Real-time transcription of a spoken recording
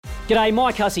G'day,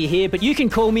 Mike Hussey here, but you can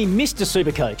call me Mr.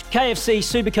 Supercoach. KFC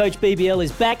Supercoach BBL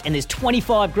is back and there's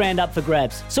 25 grand up for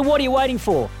grabs. So what are you waiting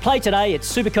for? Play today at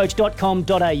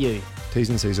supercoach.com.au. T's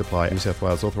and C's apply. New South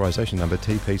Wales authorisation number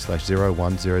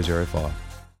TP/01005.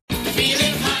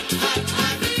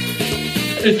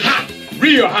 It's hot,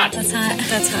 real hot. That's hot.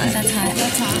 That's hot. That's hot.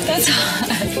 That's hot. That's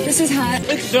hot. This is hot.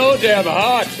 It's so damn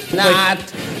hot.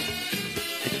 Not.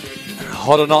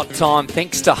 Hot or not time,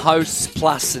 thanks to Hosts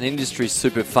Plus, an industry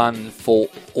super fun for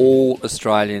all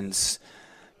Australians.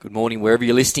 Good morning, wherever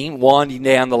you're listening. Winding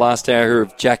down the last hour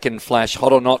of Jack and Flash.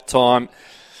 Hot or not time.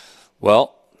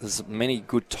 Well, there's many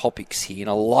good topics here, and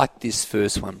I like this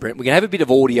first one, Brent. We're going to have a bit of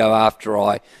audio after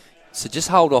so just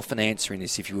hold off on answering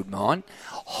this if you would mind.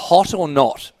 Hot or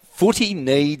not, footy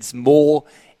needs more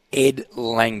Ed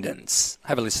Langdons.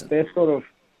 Have a listen. They're sort of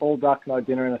all duck, no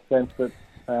dinner in a sense that,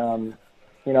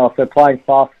 if they're playing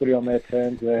fast footy on their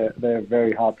terms, they're a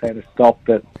very hard team to stop,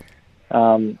 but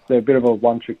they're a bit of a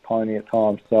one-trick pony at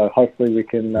times. So hopefully we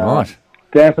can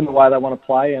dampen the way they want to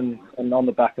play and on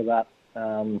the back of that,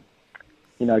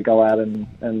 go out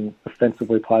and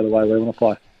offensively play the way we want to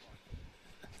play.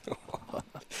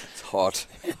 It's hot.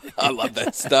 I love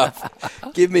that stuff.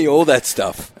 Give me all that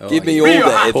stuff. Give me all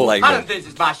that Ed Langdon. This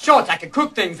is my shorts. I can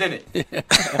cook things in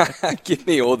it. Give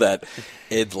me all that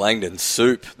Ed Langdon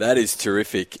soup. That is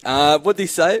terrific. What did he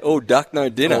say? All duck, no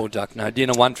dinner. All duck, no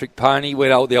dinner. One trick pony.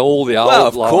 They're all the old Well,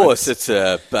 of lines. course,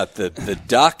 but the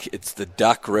duck. It's the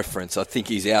duck reference. I think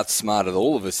he's outsmarted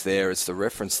all of us there. It's the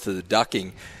reference to the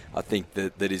ducking. I think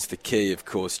that is the key, of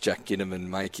course, Jack Ginnivan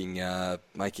making a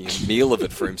meal of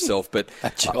it for himself. But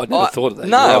Actually, I never thought of that.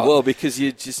 No, Right. well, because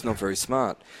you're just not very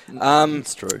smart.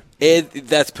 It's true. Ed,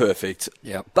 that's perfect.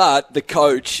 Yep. But the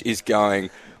coach is going,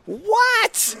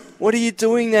 what? What are you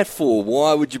doing that for?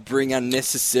 Why would you bring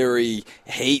unnecessary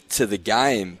heat to the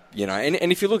game?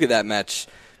 And if you look at that match,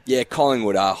 yeah,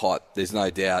 Collingwood are hot. There's no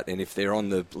doubt. And if they're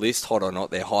on the list, hot or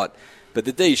not, they're hot. But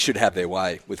the D's should have their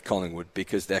way with Collingwood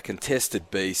because they're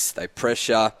contested beasts. They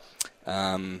pressure.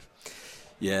 I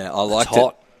liked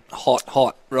it.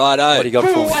 Hot. Righto. What do you got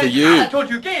for me? For you. I told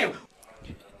you again.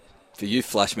 For you,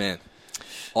 Flashman.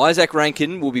 Isaac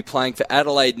Rankin will be playing for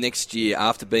Adelaide next year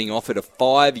after being offered a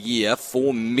 5-year,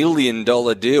 $4 million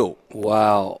deal.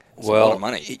 Wow. That's a lot of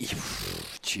money.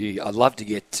 Gee, I'd love to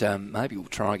get, maybe we'll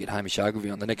try and get Hamish Ogilvy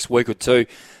on the next week or two.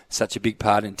 Such a big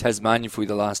part in Tasmania for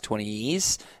the last 20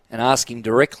 years. And ask him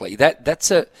directly.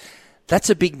 That's a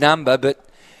big number, but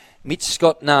Mitch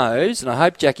Scott knows, and I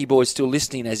hope Jackie Boy's still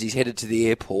listening as he's headed to the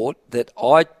airport, that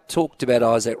I talked about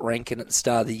Isaac Rankin at the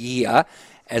start of the year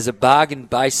as a bargain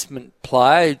basement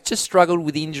player who just struggled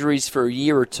with injuries for a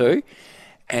year or two,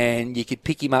 and you could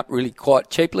pick him up really quite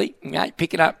cheaply. You ain't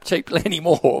picking up cheaply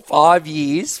anymore. 5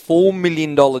 years, $4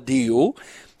 million deal.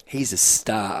 He's a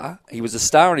star. He was a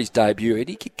star on his debut.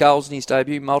 He kicked goals in his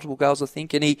debut, multiple goals, I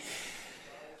think, and he...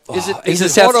 Is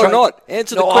it hot or not?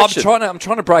 Answer the question. I'm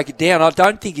trying to break it down. I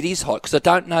don't think it is hot because I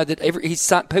don't know that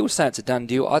people say it's a done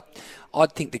deal.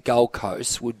 I'd think the Gold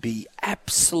Coast would be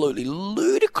absolutely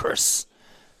ludicrous.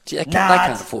 They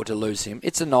can't afford to lose him.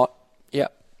 It's a not.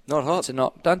 Yep. Not hot. It's a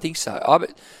not. Don't think so.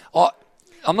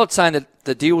 I'm not saying that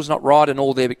the deal's not right and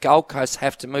all there, but Gold Coast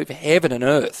have to move heaven and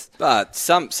earth. But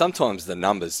sometimes the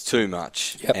number's too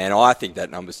much, and I think that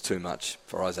number's too much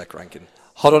for Isaac Rankin.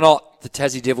 Hot or not, the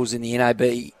Tassie Devils in the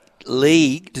NAB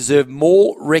League deserve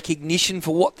more recognition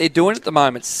for what they're doing at the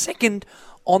moment. Second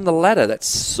on the ladder. That's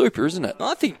super, isn't it?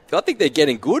 I think they're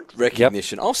getting good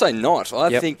recognition. I'll say not.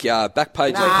 I think back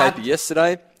page of the paper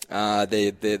yesterday,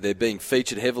 they're being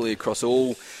featured heavily across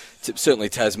all, certainly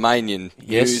Tasmanian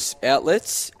news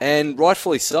outlets, and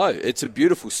rightfully so. It's a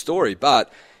beautiful story,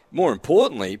 but more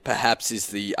importantly, perhaps, is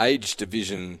the age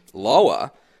division lower.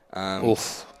 From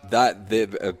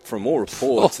all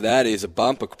reports, that is a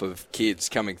bumper of kids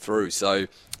coming through. So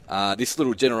this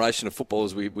little generation of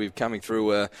footballers we're coming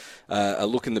through a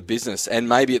look in the business, and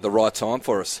maybe at the right time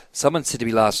for us. Someone said to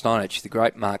me last night, actually, the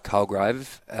great Mark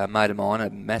Colgrave, a mate of mine, a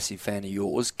massive fan of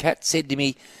yours, Kat said to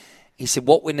me, he said,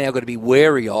 what we're now going to be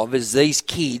wary of is these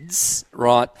kids,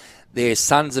 right, they're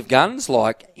sons of guns,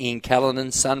 like Ian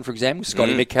Callanan's son, for example,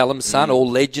 Scotty McCallum's son, all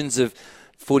legends of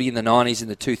footy in the 90s and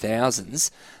the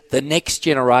 2000s. The next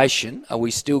generation, are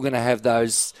we still going to have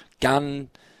those gun,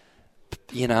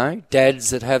 dads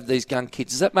that have these gun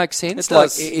kids? Does that make sense? It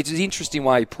does. It's an interesting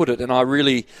way you put it, and I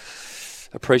really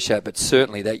appreciate it. But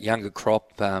certainly that younger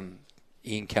crop,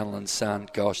 Ian Callanan's son,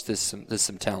 gosh, there's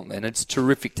some talent there, and it's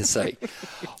terrific to see.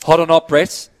 Hot or not,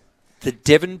 Brett? The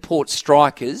Devonport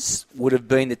Strikers would have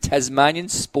been the Tasmanian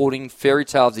sporting fairy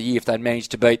tale of the year if they'd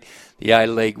managed to beat the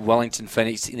A-League Wellington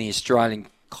Phoenix in the Australian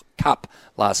Cup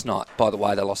last night. By the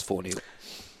way, they lost 4-0.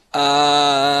 It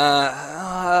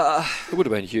would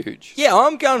have been huge. Yeah,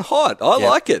 I'm going hot. I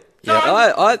like it. Yeah.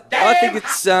 I think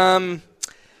it's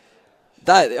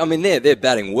they're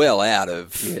batting well out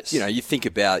of you think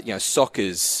about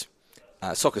soccer's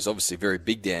obviously very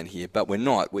big down here, but we're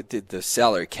not with the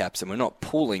salary caps and we're not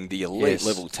pulling the elite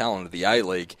level talent of the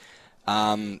A-League.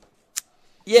 I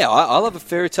love a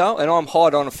fairy tale and I'm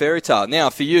hot on a fairy tale. Now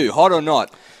for you, hot or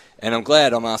not, and I'm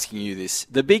glad I'm asking you this.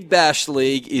 The Big Bash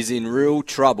League is in real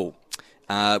trouble.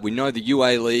 We know the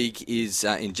UA League is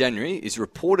in January is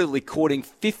reportedly courting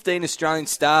 15 Australian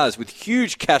stars with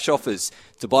huge cash offers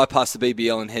to bypass the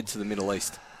BBL and head to the Middle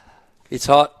East. It's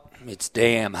hot. It's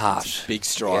damn hot. It's big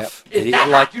strife.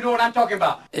 Yep. You know what I'm talking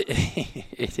about.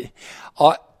 This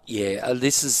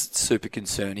is super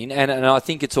concerning, and I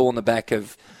think it's all on the back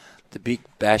of the Big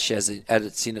Bash as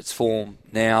it's in its form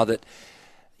now. That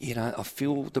I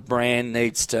feel the brand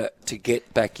needs to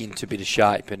get back into a bit of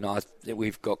shape, and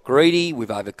we've got greedy, we've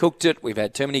overcooked it, we've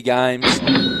had too many games,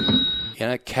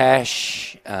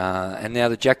 cash, and now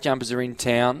the Jack Jumpers are in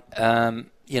town.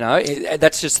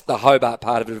 That's just the Hobart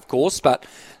part of it, of course, but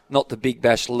not the Big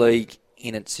Bash League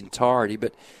in its entirety.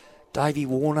 But Davey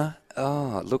Warner,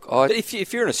 But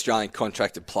if you're an Australian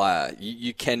contracted player,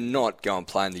 you cannot go and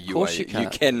play in the UAE. Of course you can't. You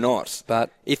cannot. But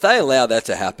if they allow that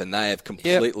to happen, they have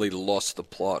completely lost the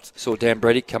plot. Saw Dan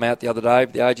Bredick come out the other day.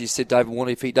 The AG said, David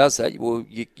Warner, if he does that,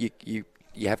 you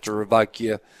have to revoke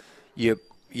your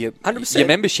 100%. Your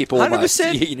membership almost.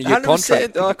 100%. Your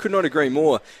contract. I could not agree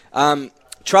more.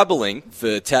 Troubling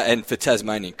for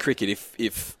Tasmanian cricket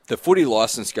if the footy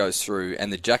licence goes through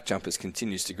and the Jack Jumpers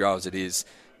continues to grow as it is,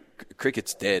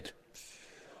 cricket's dead.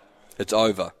 It's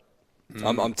over.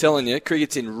 I'm telling you,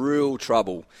 cricket's in real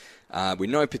trouble. We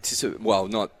know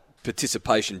not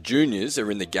participation juniors are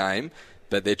in the game,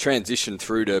 but their transition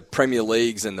through to Premier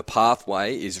Leagues and the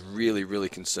pathway is really, really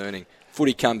concerning.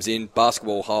 Footy comes in,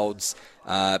 basketball holds,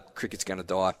 cricket's going to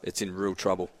die. It's in real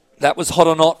trouble. That was hot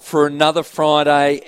or not for another Friday